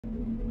Ladies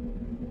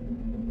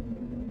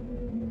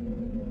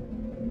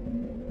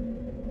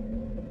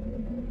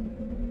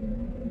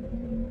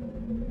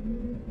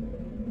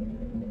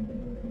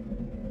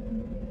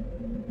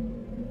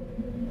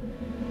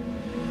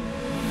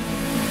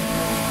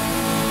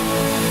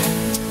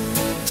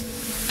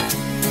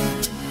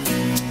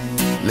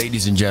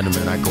and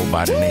gentlemen, I go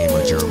by the name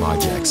of Jeremiah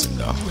Jackson,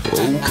 though.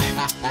 Okay.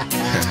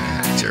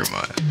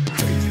 Jeremiah.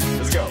 Crazy.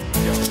 Let's go.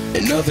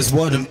 Enough is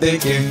what I'm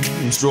thinking.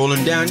 I'm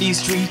strolling down these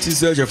streets in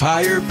search of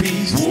higher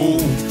peace. Whoa.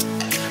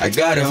 I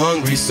got a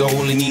hungry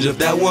soul in need of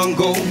that one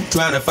goal,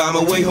 trying to find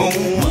my way home.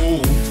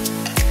 Whoa.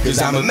 Cause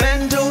I'm a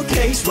mental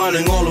case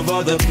running all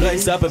over the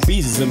place, up in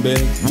pieces in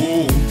bed.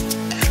 Whoa.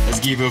 Let's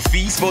give a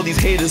feast for these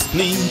haters,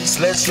 please.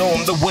 Let's show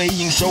them the way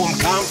and show them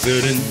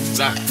confidence.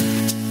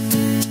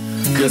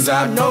 Cause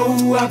I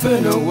know I've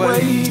been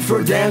away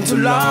for damn too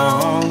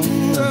long.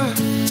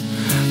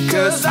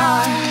 Cause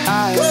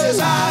I've been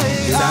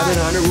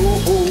on the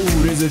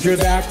road, is a trip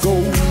back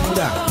gold.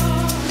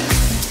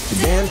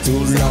 Damn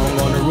too long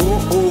on the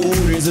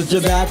road, is a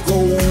trip back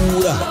gold.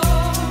 Cause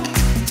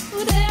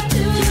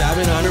I've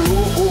been on the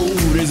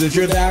road, is a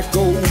trip back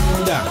gold.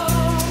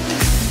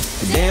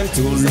 Damn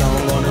too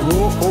long on the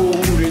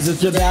road, is a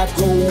trip back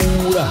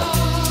gold.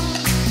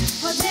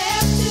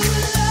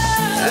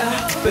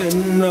 I've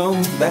been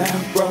on that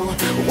road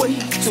way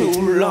too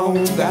long,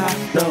 I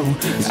know.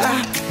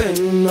 I've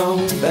been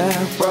on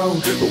that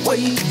road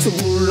way too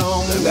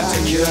long, I know.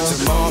 Take you out to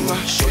mama,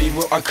 show you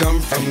where I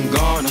come from,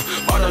 Ghana.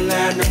 On the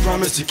land, I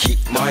promise to keep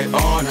my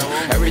honor.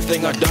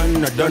 Everything I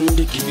done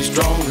to keep you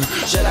stronger.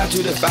 Shout out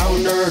to the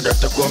founder,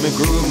 Dr. Kwame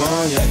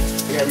Nkrumah, yeah.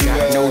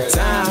 Got no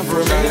time for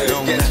a minute,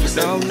 no,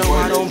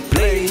 I don't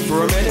play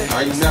for a minute. Oh,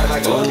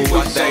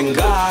 I thank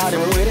God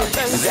I'm with it.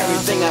 Cause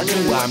everything I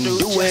do, I'm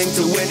doing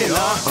to win it,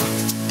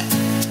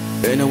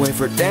 Been away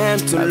for damn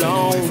too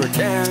long,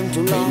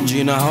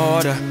 changing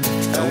harder.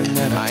 I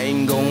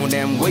ain't going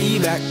damn way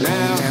back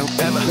now,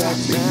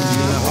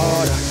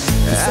 harder.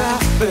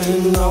 I've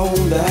been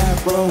on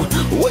that road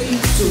way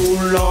too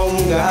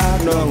long, I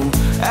know.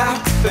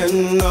 I've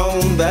been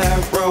on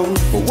that road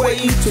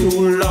way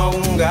too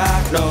long,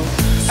 I know.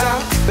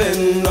 I've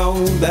been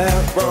on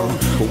that road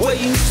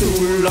way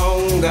too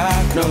long,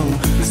 I know.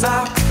 Cause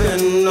I've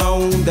been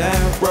on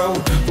that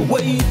road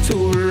way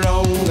too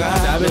long,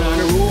 I've been on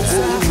the road,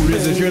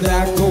 is a trip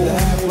that gold.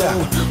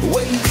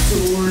 Way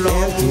too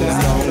long,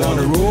 on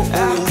the road,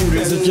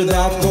 is a trip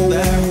that gold.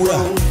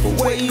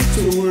 Way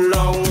too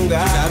long,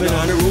 I've been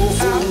on the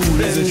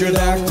road, is a trip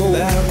that gold.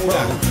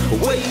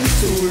 Way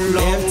too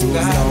long,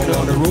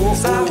 on the road,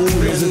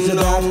 is a trip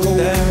that gold.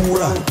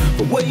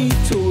 Way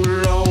too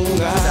long,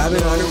 I've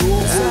been on the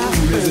road,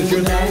 is a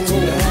trip that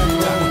gold.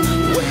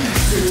 Way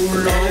too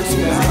long,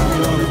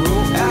 on the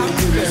road,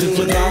 is a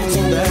trip that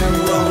gold.